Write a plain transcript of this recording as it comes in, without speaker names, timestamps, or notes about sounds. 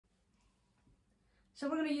So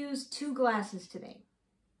we're going to use 2 glasses today.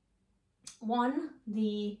 One,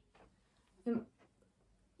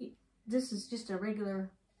 this is just a regular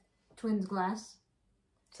Twins glass.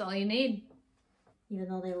 That's all you need. Even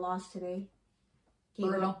though they lost today.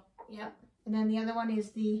 Brutal. Yep. And then the other one is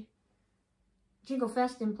the Jingle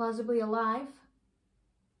Fest Implausibly Alive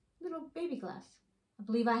little baby glass. I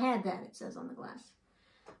believe I had that, it says on the glass.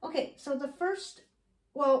 Okay, so the first,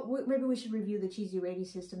 well, maybe we should review the cheesy rating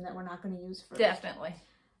system that we're not going to use first. Definitely.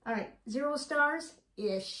 All right, 0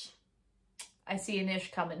 stars-ish. I see an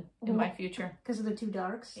ish coming in my future. Because of the 2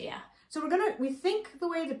 darks? Yeah. So we think the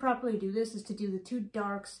way to properly do this is to do the 2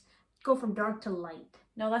 darks, go from dark to light.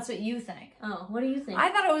 No, that's what you think. Oh, what do you think?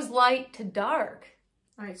 I thought it was light to dark.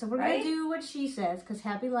 All right, so we're going to do what she says, because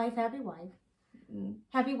happy life, happy wife.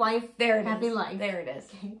 Happy wife, there it happy is. life. There it is.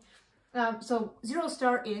 Okay. So 0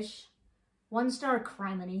 star-ish, 1 star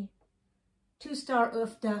criminy, 2 star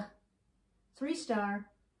oofda, 3 star,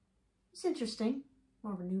 it's interesting,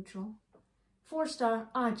 more of a neutral, 4 star,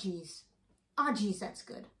 ah geez, that's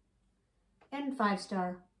good, and 5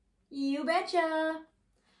 star, you betcha.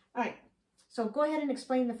 All right, so go ahead and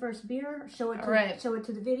explain the first beer, show it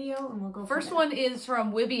to the video, and we'll go First one is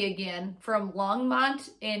from Wibby again, from Longmont,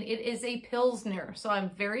 and it is a Pilsner, so I'm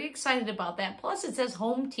very excited about that. Plus it says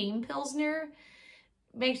home team Pilsner,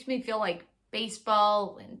 makes me feel like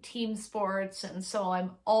baseball and team sports, and so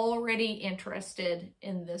I'm already interested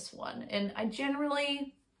in this one. And I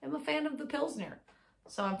generally am a fan of the Pilsner,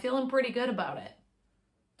 so I'm feeling pretty good about it.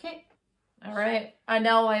 Okay. All right. I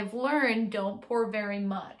know I've learned don't pour very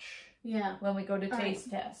much. Yeah. When we go to taste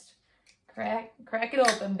test. Crack it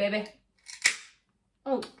open, baby.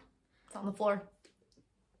 Oh. It's on the floor.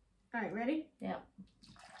 All right, ready? Yeah.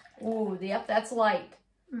 Ooh, yep, that's light.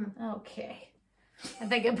 Mm. Okay. I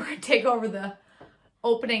think I'm going to take over the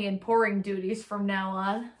opening and pouring duties from now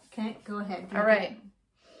on. Okay, go ahead. All right.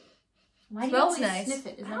 Why Smells do you nice. Sniff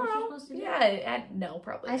it? Is that what you're supposed to do? Yeah, no,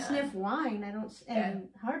 probably I not. sniff wine. I don't, and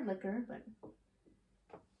hard liquor, but.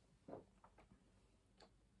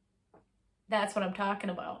 That's what I'm talking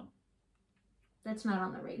about. That's not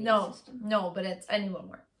on the rating system. No, but it's anyone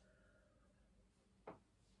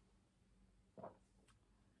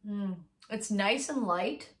more. It's nice and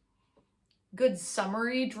light. Good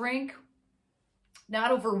summery drink.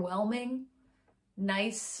 Not overwhelming.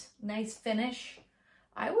 Nice finish.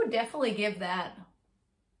 I would definitely give that.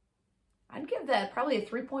 I'd give that probably a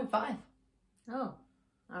 3.5. Oh, all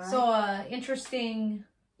right. So interesting.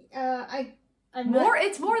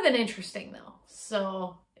 It's more than interesting though.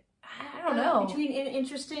 So I don't know. Between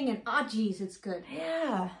interesting and geez, it's good.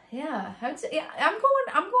 Yeah. I'm going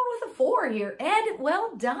with a 4 here. Ed,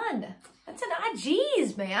 well done. That's an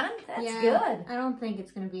geez, man. That's good. I don't think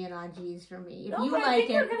it's gonna be an geez for me. If no, you but like I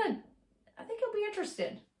think you'll be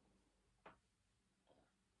interested.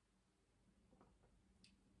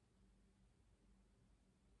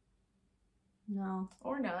 No.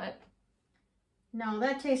 Or not. No,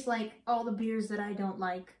 that tastes like all the beers that I don't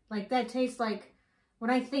like. Like, that tastes like, when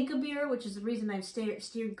I think of beer, which is the reason I've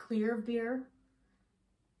steered clear of beer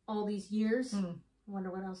all these years. I wonder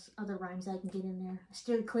what else, other rhymes I can get in there. I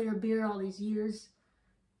steered clear of beer all these years.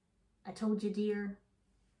 I told you, dear.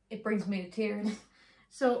 It brings me to tears.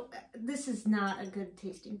 So, this is not a good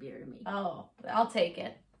tasting beer to me. Oh, I'll take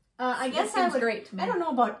it. I guess that sounds great to me. I don't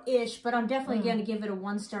know about ish, but I'm definitely going to give it a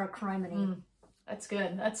 1 star criminy. That's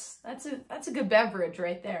good. That's a good beverage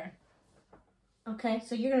right there. Okay,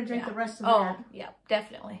 so you're going to drink the rest of that. Oh, yeah,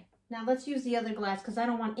 definitely. Now let's use the other glass because I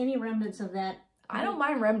don't want any remnants of that. I don't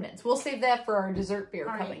mind remnants. We'll save that for our dessert beer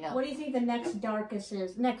coming up. What do you think the next darkest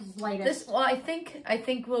is? Next lightest? Well, I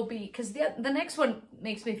think will be, because the next one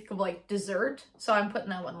makes me think of like dessert, so I'm putting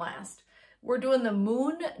that one last. We're doing the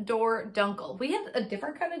Moon Door Dunkel. We had a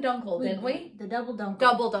different kind of Dunkel, didn't we? The double Dunkel.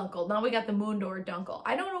 Double Dunkel. Now we got the Moon Door Dunkel.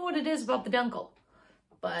 I don't know what it is about the Dunkel,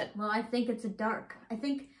 but... Well, I think it's a dark. I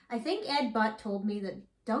think Ed Butt told me that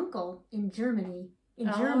Dunkel in German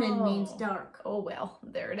means dark. Oh, well,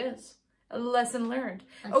 there it is. A lesson learned.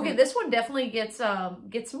 That's okay, right. this one definitely gets some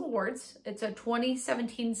awards. It's a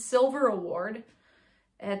 2017 Silver Award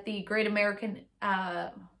at the Great American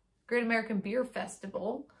Beer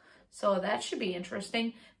Festival. So that should be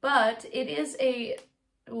interesting. But it is a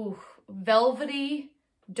velvety,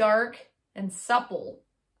 dark, and supple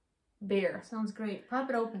beer. Sounds great. Pop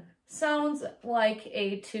it open. Sounds like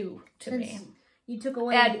a 2 to me. You took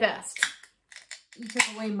away... At best. You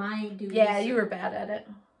took away my duties. Yeah, you were bad at it.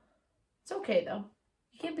 It's okay, though.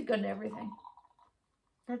 You can't be good at everything.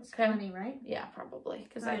 That's funny, right? Yeah, probably.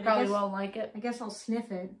 Because I probably won't like it. I guess I'll sniff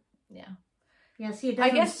it. Yeah. Yeah, see, it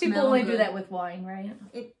doesn't I guess people smell only good. do that with wine, right?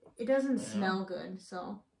 It doesn't smell good,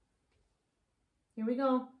 so... Here we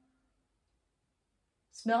go.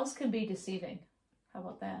 Smells can be deceiving. How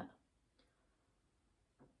about that?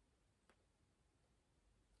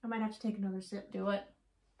 I might have to take another sip. Do it.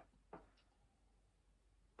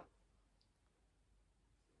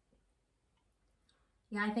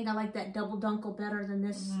 Yeah, I think I like that double dunkel better than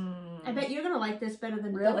this. I bet you're going to like this better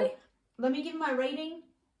than Really? double. Let me give my rating.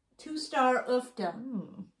 2-star HOFer.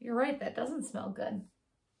 You're right. That doesn't smell good.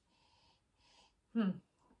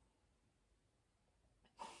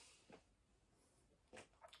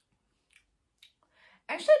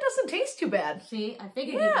 Actually, it doesn't taste too bad. See, I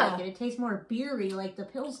figured you'd like it. It tastes more beery like the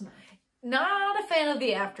Pilsner. Not a fan of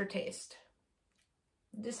the aftertaste.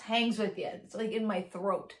 It just hangs with you. It's like in my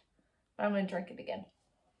throat. But I'm going to drink it again.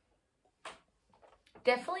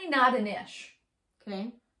 Definitely not an ish.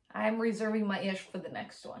 Okay. I'm reserving my ish for the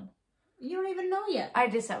next one. You don't even know yet. I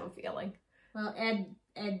just have a feeling. Well, Ed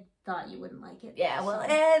thought you wouldn't like it. Yeah, well,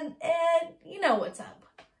 Ed, you know what's up.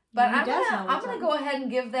 But I'm gonna go ahead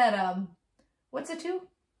and give that what's a 2?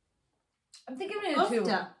 I'm thinking it a 2.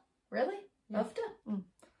 HOFer. Really? Yeah. HOFer?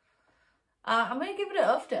 I'm gonna give it a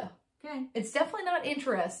HOFer. Okay. It's definitely not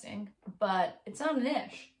interesting, but it's not an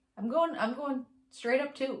ish. I'm going straight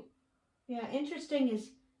up 2. Yeah, interesting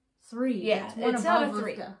is 3. Yeah, it's not a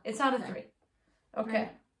 3. It's not a 3. Okay.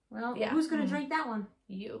 Right. Well, Yeah. who's gonna drink that one?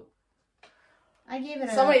 You. I gave it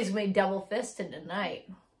a... Somebody's made double fisted tonight.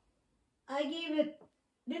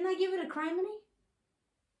 Didn't I give it a criminy?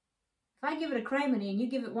 If I give it a criminy and you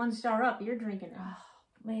give it 1 star up, you're drinking it. Oh,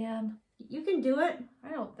 man. You can do it.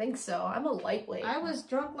 I don't think so. I'm a lightweight. I was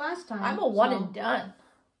drunk last time. I'm a one and done.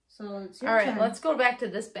 So it's your All right, turn. let's go back to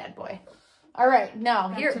this bad boy. All right, now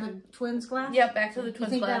back here. to the twins glass? Yep, back to the twins glass.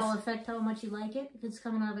 You think glass. that'll affect how much you like it if it's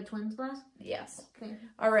coming out of a twins glass? Yes. Okay.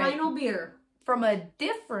 All right. Final beer. From a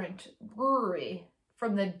different brewery,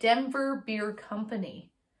 from the Denver Beer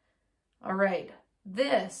Company. All right.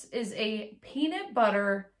 This is a peanut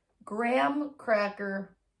butter graham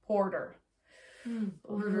cracker porter.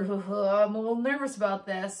 Porter. I'm a little nervous about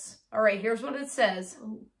this. All right, here's what it says.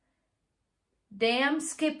 Damn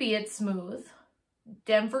Skippy, it's smooth.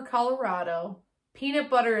 Denver, Colorado. Peanut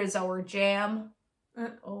butter is our jam.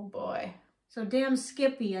 Oh boy. So damn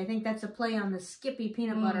Skippy. I think that's a play on the Skippy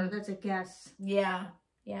peanut butter. That's a guess. Yeah.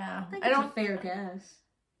 I think it's a fair guess.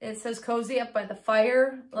 It says cozy up by the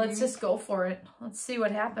fire. Let's just go for it. Let's see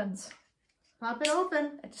what happens. Pop it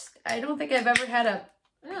open. I don't think I've ever had a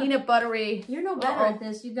peanut buttery. You're no better at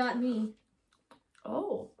this. You got me.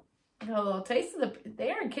 Oh. No, little taste of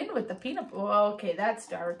they aren't kidding with the peanut. Oh, okay, that's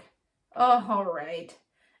dark. Oh, all right.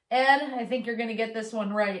 Ed, I think you're going to get this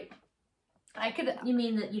one right. You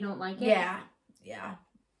mean that you don't like it? Yeah. Yeah.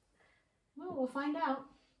 Well, we'll find out.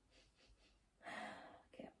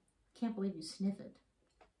 Okay. Can't believe you sniff it.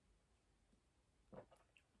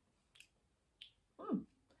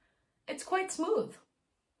 It's quite smooth.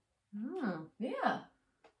 Oh. Yeah.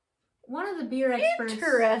 One of the beer experts.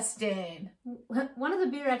 Interesting. One of the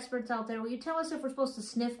beer experts out there, will you tell us if we're supposed to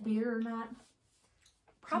sniff beer or not?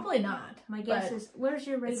 Probably not. My guess is, where's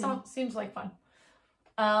your rating? It seems like fun.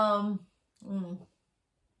 Do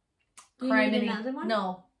you need another one?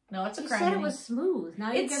 No, it's a criminy. You said it was smooth.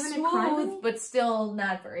 Now you're giving it smooth, but still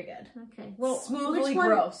not very good. Okay. Well, smoothly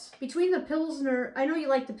gross. Between the Pilsner, I know you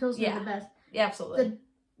like the Pilsner the best. Yeah, absolutely.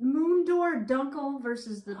 The Moondor Dunkel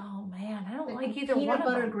versus the... Oh, man, I don't like either one of them. Peanut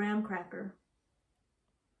butter graham cracker.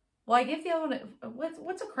 Well, I give the other one...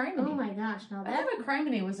 What's a criminy? Oh, my gosh. Now I thought a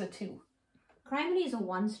criminy was a 2. Criminy is a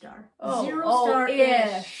 1 star. Oh, 0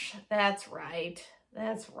 star-ish. That's right.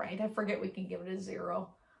 That's right. I forget we can give it a 0.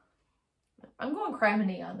 I'm going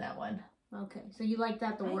criminy on that one. Okay, so you like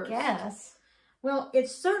that the worst. I guess. Well, it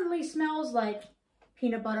certainly smells like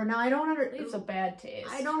peanut butter. Now, It's a bad taste.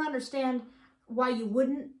 I don't understand why you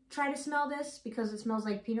wouldn't try to smell this, because it smells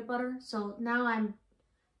like peanut butter. So now I'm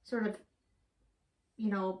sort of,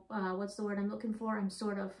 what's the word I'm looking for? I'm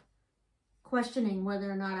sort of questioning whether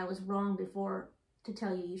or not I was wrong before to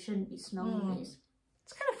tell you shouldn't be smelling these.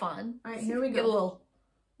 It's kind of fun. All right, here we go. Get a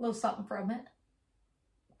little something from it.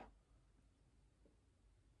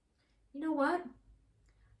 You know what?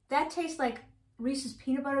 That tastes like Reese's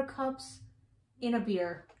peanut butter cups in a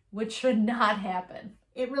beer. Which should not happen.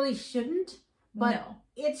 It really shouldn't, but no.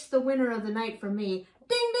 It's the winner of the night for me.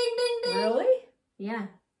 Ding, ding, ding, ding. Really? Yeah.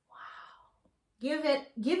 Wow. Give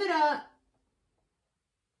it a...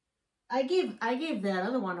 I gave that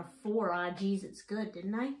other one a 4. Ah, geez, it's good,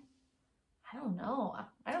 didn't I? I don't know.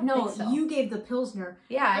 I don't think so. No, you gave the Pilsner.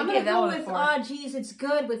 Yeah, I gave that one a 4. I'm going to go with, ah, geez, it's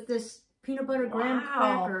good with this peanut butter graham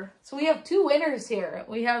cracker. So we have 2 winners here.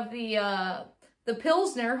 We have the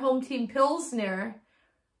Pilsner, home team Pilsner.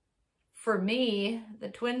 For me, the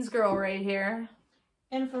twins girl right here.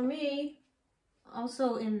 And for me,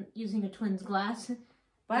 also in using a twins glass.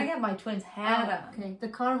 But I got my twins hat on. Okay, the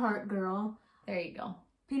Carhartt Girl. There you go.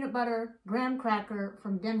 Peanut butter graham cracker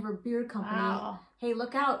from Denver Beer Company. Wow. Hey,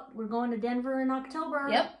 look out. We're going to Denver in October.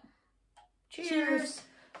 Yep. Cheers.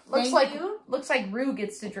 Looks like Rue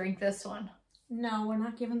gets to drink this one. No, we're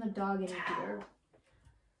not giving the dog any beer.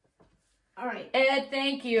 All right. Ed,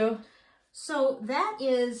 thank you. So that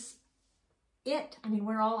is it. I mean,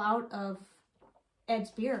 we're all out of Ed's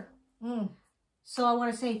beer. So I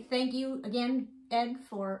want to say thank you again, Ed,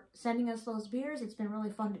 for sending us those beers. It's been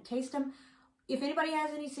really fun to taste them. If anybody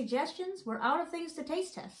has any suggestions, we're out of things to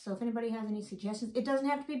taste test. So if anybody has any suggestions, it doesn't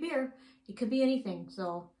have to be beer. It could be anything.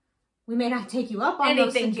 So we may not take you up on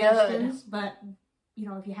those suggestions, but you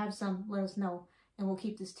know, if you have some, let us know, and we'll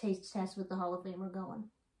keep this taste test with the Hall of Famer going.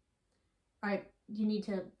 All right, do you need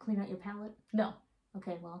to clean out your palate? No.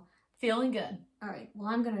 Okay, well. Feeling good. All right, well,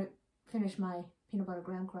 I'm going to finish my peanut butter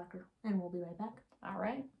graham cracker, and we'll be right back.